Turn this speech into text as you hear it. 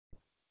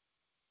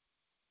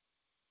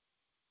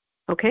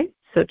Okay,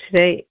 so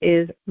today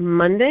is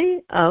Monday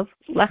of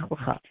Lech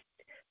Lecha.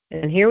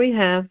 And here we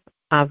have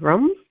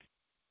Avram.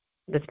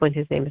 At this point,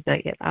 his name is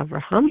not yet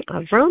Avraham.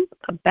 Avram,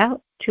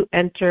 about to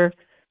enter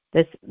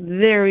this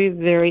very,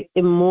 very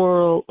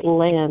immoral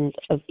land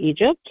of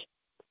Egypt.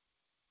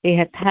 He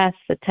had passed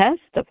the test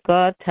of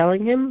God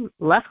telling him,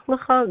 Lech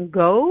Lecha,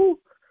 go,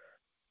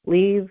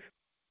 leave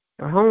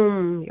your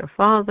home, your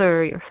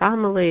father, your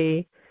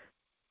family,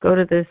 go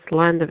to this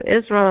land of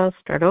Israel,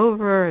 start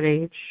over at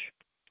age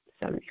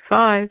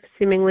 75,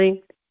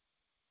 seemingly.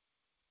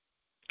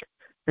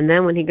 And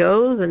then when he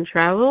goes and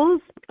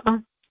travels,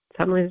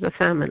 suddenly there's a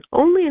famine.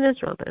 Only in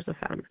Israel there's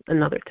a famine,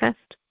 another test.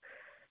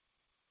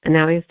 And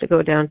now he has to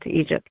go down to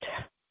Egypt.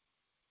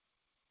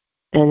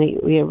 And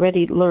we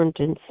already learned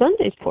in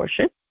Sunday's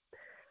portion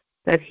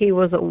that he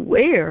was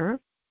aware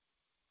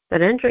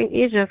that entering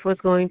Egypt was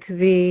going to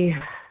be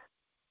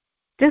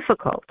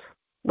difficult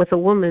with a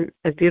woman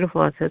as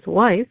beautiful as his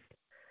wife,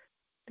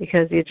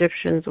 because the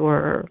Egyptians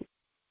were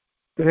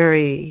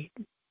very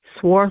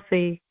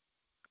swarthy,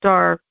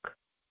 dark,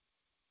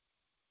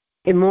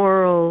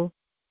 immoral,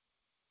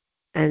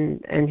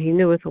 and he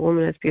knew with a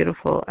woman as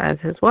beautiful as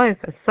his wife,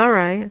 as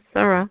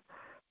Sarah,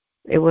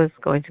 it was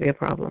going to be a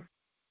problem.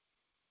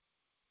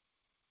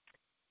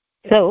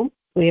 So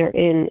we are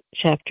in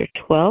chapter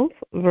 12,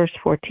 verse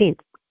 14.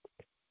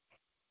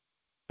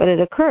 But it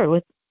occurred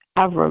with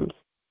Avram's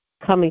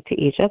coming to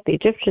Egypt. The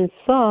Egyptians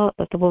saw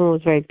that the woman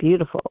was very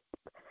beautiful.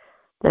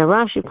 Now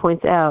Rashi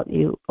points out,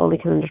 you only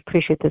can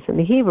appreciate this in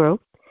the Hebrew,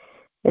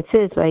 it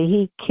says,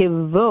 Vayhi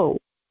kivo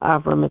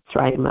Avram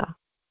Mitzrayimah,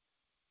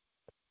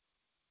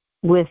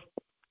 with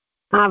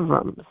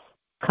Avram's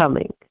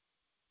coming,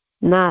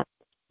 not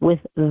with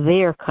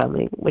their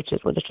coming, which is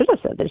what it should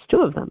have said. There's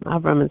two of them,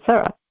 Avram and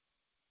Sarah.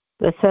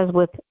 But it says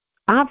with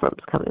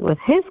Avram's coming, with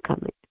his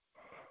coming,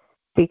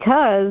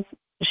 because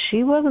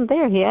she wasn't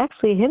there. He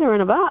actually hid her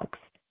in a box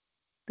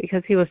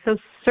because he was so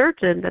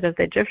certain that if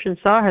the Egyptians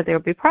saw her, there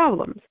would be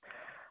problems.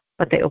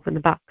 But they opened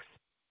the box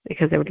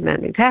because they were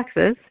demanding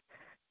taxes,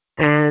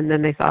 and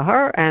then they saw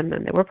her, and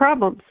then there were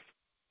problems.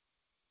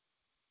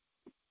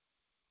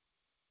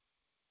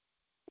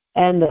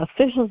 And the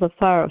officials of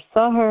Pharaoh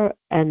saw her,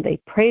 and they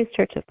praised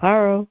her to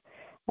Pharaoh,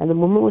 and the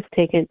woman was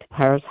taken to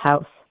Pharaoh's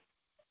house.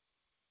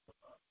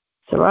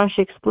 So Rashi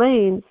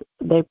explains,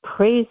 they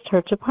praised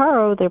her to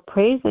Pharaoh, they're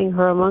praising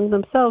her among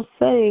themselves,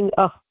 saying,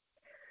 oh,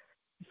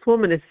 this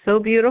woman is so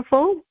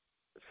beautiful.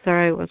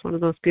 Sarah was one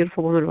of the most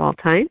beautiful women of all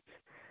time.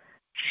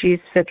 She's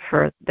fit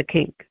for the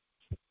king.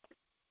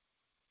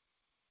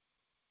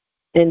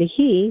 And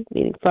he,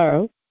 meaning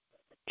Pharaoh,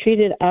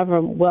 treated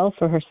Avram well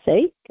for her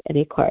sake, and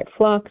he acquired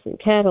flocks and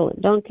cattle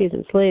and donkeys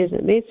and slaves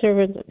and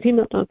maidservants and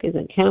female donkeys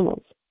and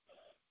camels.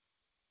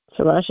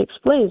 So Rashi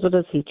explains, what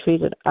does he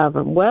treated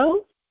Avram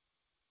well?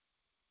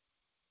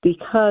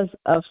 Because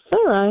of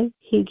Sarai,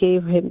 he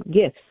gave him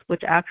gifts,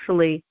 which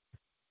actually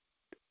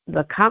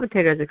the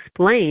commentators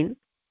explain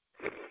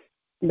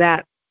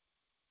that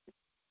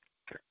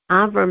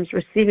Avram's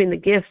receiving the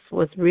gifts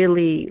was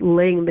really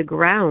laying the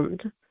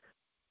ground.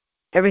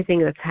 Everything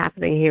that's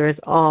happening here is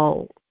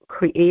all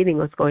creating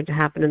what's going to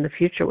happen in the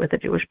future with the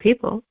Jewish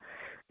people.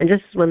 And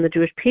just as when the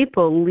Jewish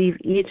people leave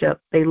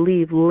Egypt, they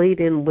leave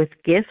laden with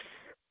gifts.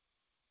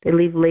 They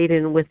leave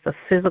laden with the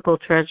physical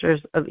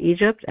treasures of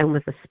Egypt and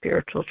with the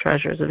spiritual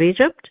treasures of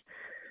Egypt.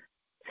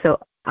 So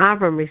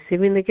Avram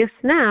receiving the gifts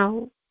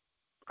now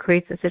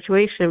creates a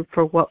situation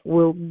for what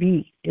will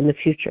be in the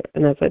future.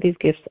 And that's why these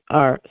gifts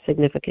are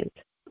significant.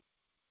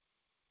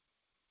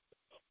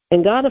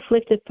 And God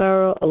afflicted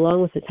Pharaoh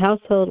along with his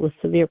household with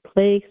severe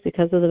plagues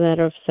because of the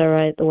matter of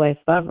Sarai, the wife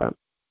of Avram.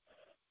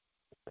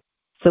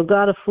 So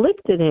God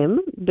afflicted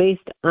him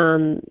based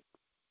on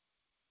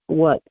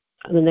what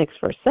the next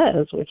verse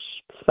says, which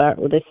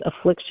this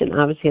affliction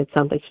obviously had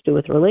something to do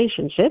with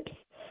relationships.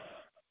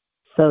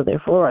 So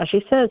therefore,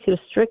 Rashi says he was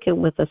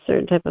stricken with a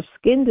certain type of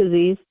skin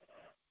disease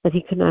that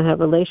he could not have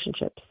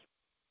relationships.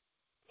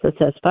 So it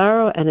says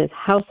Pharaoh and his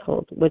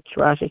household, which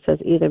Rashi says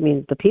either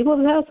means the people of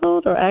his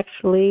household or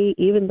actually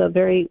even the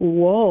very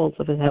walls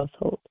of his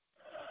household.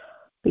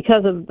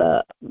 Because of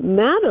the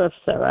matter of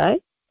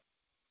Sarai,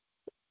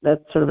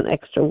 that's sort of an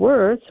extra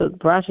word. So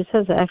Rashi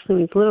says it actually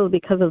means literally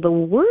because of the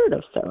word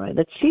of Sarai,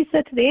 that she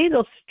said to the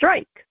angel,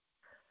 strike.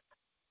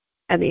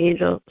 And the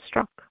angel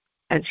struck.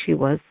 And she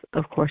was,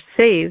 of course,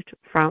 saved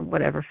from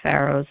whatever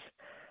Pharaoh's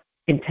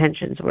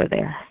intentions were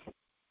there.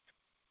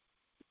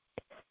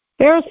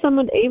 Pharaoh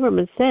summoned Abram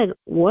and said,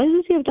 what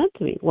has he have done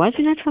to me? Why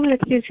did you not come and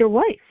accuse your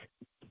wife?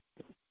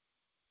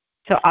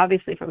 So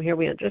obviously from here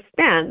we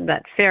understand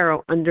that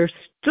Pharaoh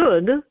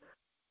understood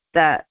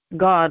that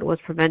God was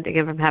preventing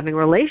him from having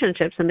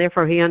relationships, and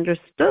therefore he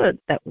understood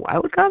that why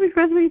would God be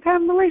preventing me from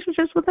having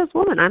relationships with this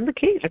woman? I'm the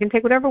king. I can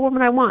take whatever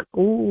woman I want.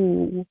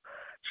 Ooh,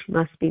 she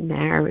must be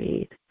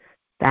married.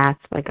 That's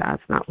why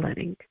God's not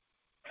letting.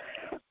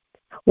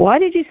 Why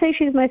did you say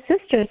she's my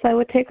sister so I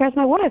would take her as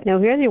my wife? Now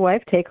here's your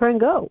wife. Take her and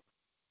go.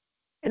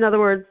 In other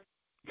words,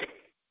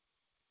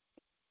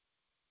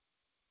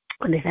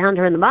 when they found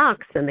her in the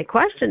box and they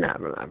questioned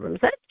Avram, Avram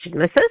said, she's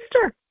my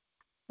sister.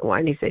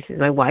 Why did he say she's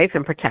my wife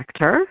and protect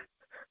her?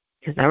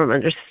 Because Avram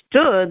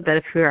understood that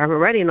if I'm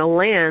already in a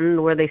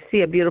land where they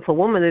see a beautiful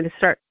woman, they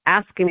start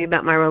asking me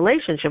about my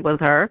relationship with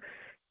her.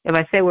 If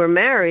I say we're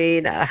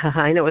married,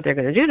 I know what they're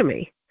going to do to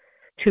me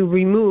to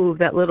remove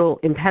that little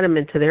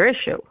impediment to their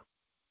issue.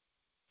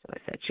 So I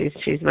said,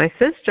 she's my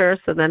sister,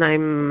 so then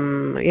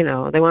I'm,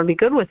 they want to be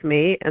good with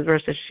me as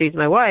versus she's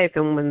my wife,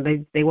 and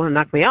when they want to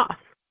knock me off.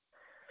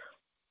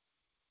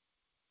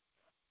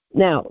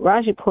 Now,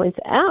 Rashi points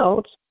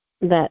out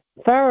that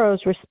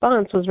Pharaoh's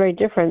response was very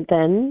different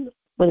than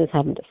when this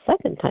happened a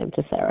second time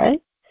to Sarai,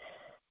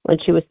 when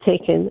she was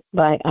taken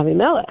by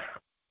Avimelech.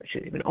 She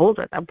was even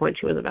older. At that point,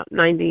 she was about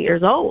 90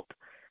 years old,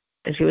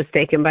 and she was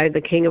taken by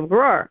the king of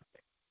Gerar.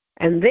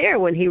 And there,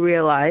 when he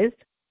realized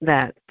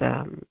that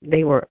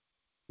they were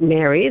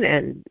married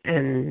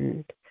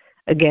and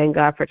again,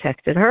 God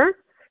protected her,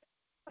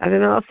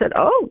 Avimelech said,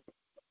 "Oh,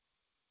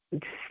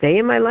 stay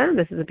in my land.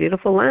 This is a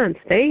beautiful land.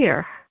 Stay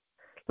here.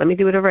 Let me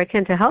do whatever I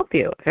can to help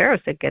you." Pharaoh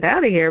said, "Get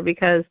out of here,"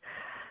 because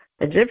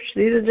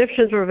these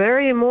Egyptians were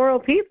very immoral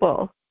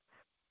people.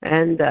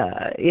 And,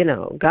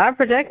 God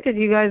protected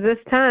you guys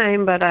this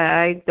time, but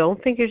I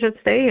don't think you should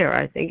stay here.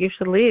 I think you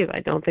should leave.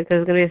 I don't think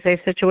there's going to be a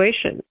safe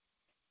situation.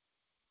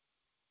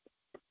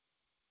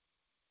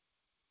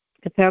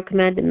 The Pharaoh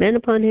commanded men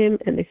upon him,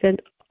 and they sent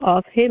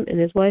off him and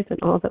his wife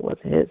and all that was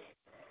his.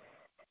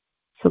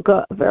 So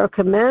Pharaoh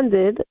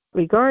commanded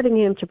regarding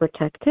him to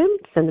protect him,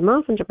 to send him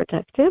off and to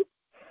protect him.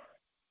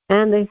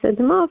 And they sent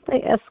him off,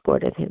 they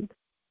escorted him.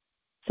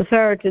 So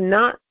Pharaoh did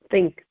not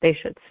think they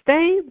should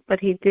stay, but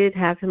he did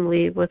have him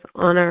leave with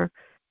honor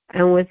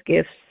and with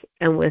gifts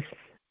and with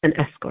an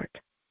escort.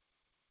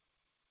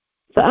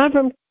 So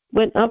Abram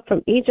went up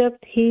from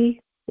Egypt,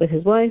 he with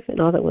his wife and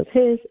all that was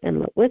his, and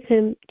went with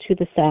him to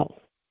the south.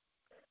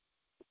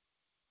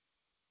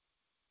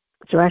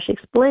 So Rashi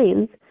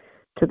explains,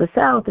 to the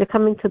south, they're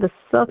coming to the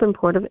southern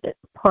part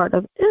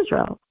of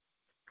Israel.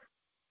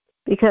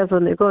 Because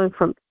when they're going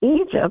from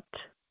Egypt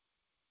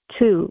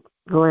to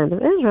the land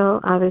of Israel,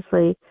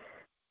 obviously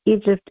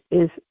Egypt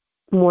is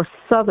more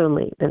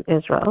southerly than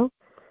Israel.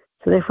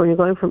 So therefore, when you're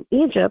going from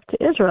Egypt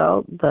to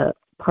Israel, the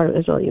part of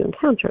Israel you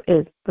encounter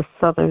is the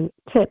southern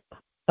tip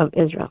of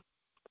Israel.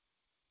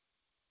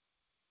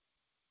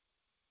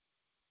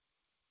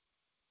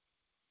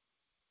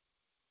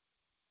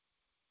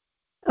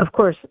 Of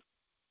course,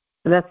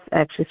 that's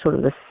actually sort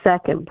of the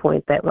second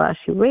point that Rashi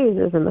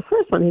raises. In the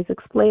first one, he's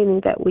explaining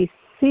that we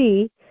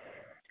see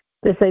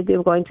this idea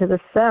of going to the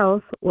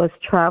south was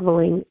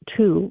traveling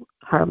to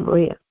Har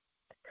Moriah.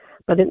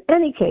 But in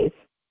any case,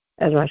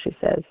 as Rashi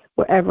says,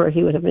 wherever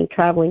he would have been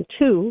traveling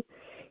to,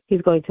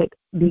 he's going to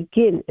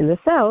begin in the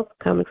south,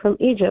 coming from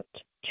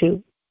Egypt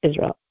to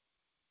Israel.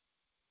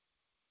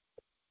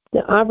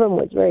 Now, Abram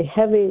was very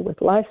heavy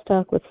with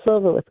livestock, with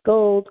silver, with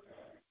gold,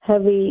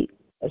 heavy,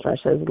 as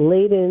Rashi says,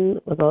 laden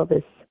with all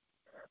this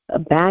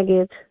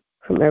baggage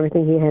from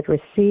everything he had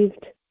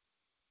received.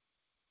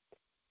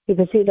 He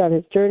proceeded on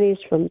his journeys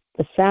from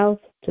the south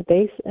to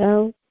Beis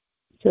El,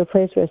 to a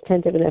place where his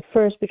tent had been at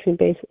first, between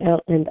Beis El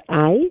and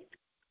Ai.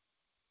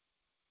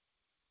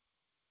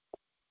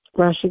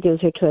 Rashi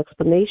gives here two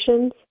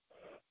explanations.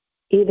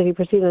 Either he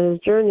proceeded on his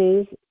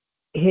journeys,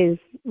 his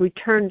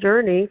return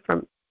journey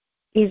from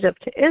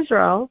Egypt to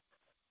Israel,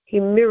 he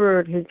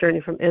mirrored his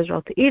journey from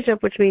Israel to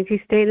Egypt, which means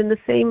he stayed in the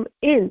same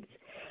inns.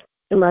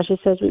 And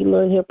Rashi says we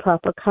learn here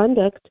proper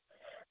conduct,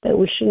 that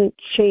we shouldn't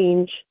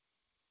change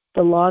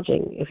the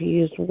lodging. If you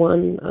used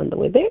one on the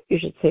way there, you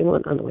should say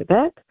one on the way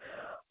back.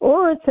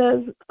 Or it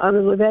says on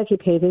his way back he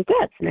paid his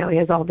debts. Now he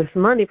has all this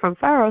money from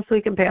Pharaoh so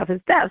he can pay off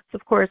his debts.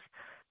 Of course,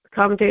 the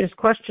commentators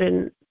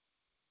question,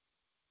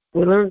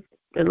 we learned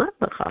in Lech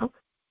Lecha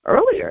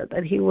earlier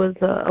that he was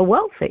a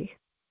wealthy.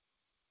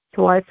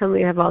 So why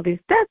suddenly have all these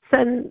debts?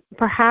 And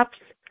perhaps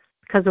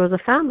because there was a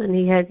famine,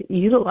 he had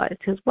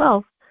utilized his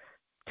wealth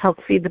to help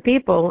feed the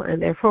people,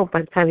 and therefore by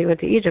the time he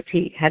went to Egypt,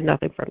 he had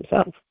nothing for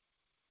himself.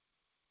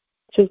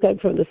 So he's going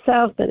from the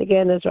south, and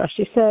again, as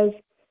Rashi says,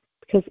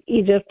 because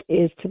Egypt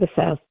is to the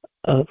south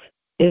of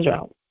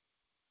Israel.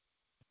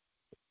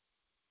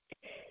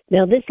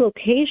 Now, this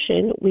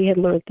location, we had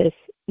learned this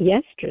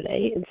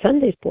yesterday in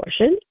Sunday's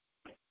portion,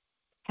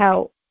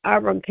 how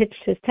Abram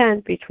pitched his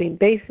tent between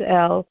Beis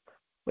El,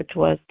 which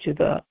was to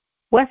the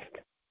west,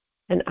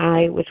 and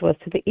Ai, which was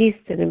to the east,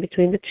 and in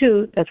between the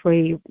two, that's where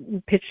he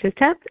pitched his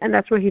tent, and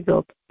that's where he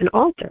built an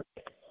altar.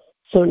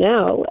 So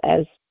now,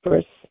 as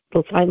the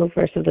final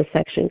verse of the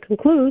section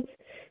concludes,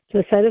 to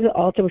the side of the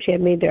altar which he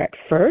had made there at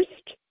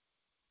first,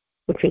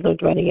 which we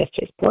learned about in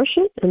yesterday's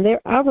portion, and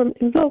there Abram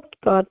invoked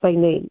God by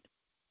name.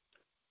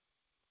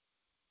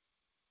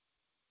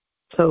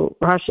 So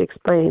Rashi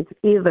explains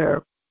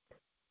either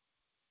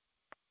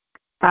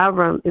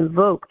Abram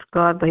invoked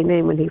God by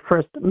name when he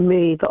first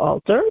made the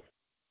altar,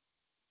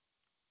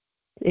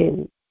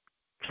 in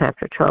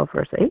chapter 12,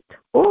 verse 8,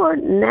 or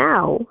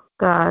now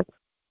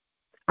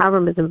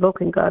Abram is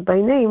invoking God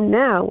by name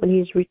now when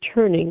he's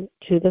returning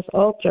to this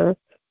altar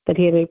that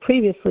he had made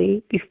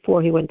previously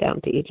before he went down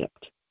to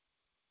Egypt.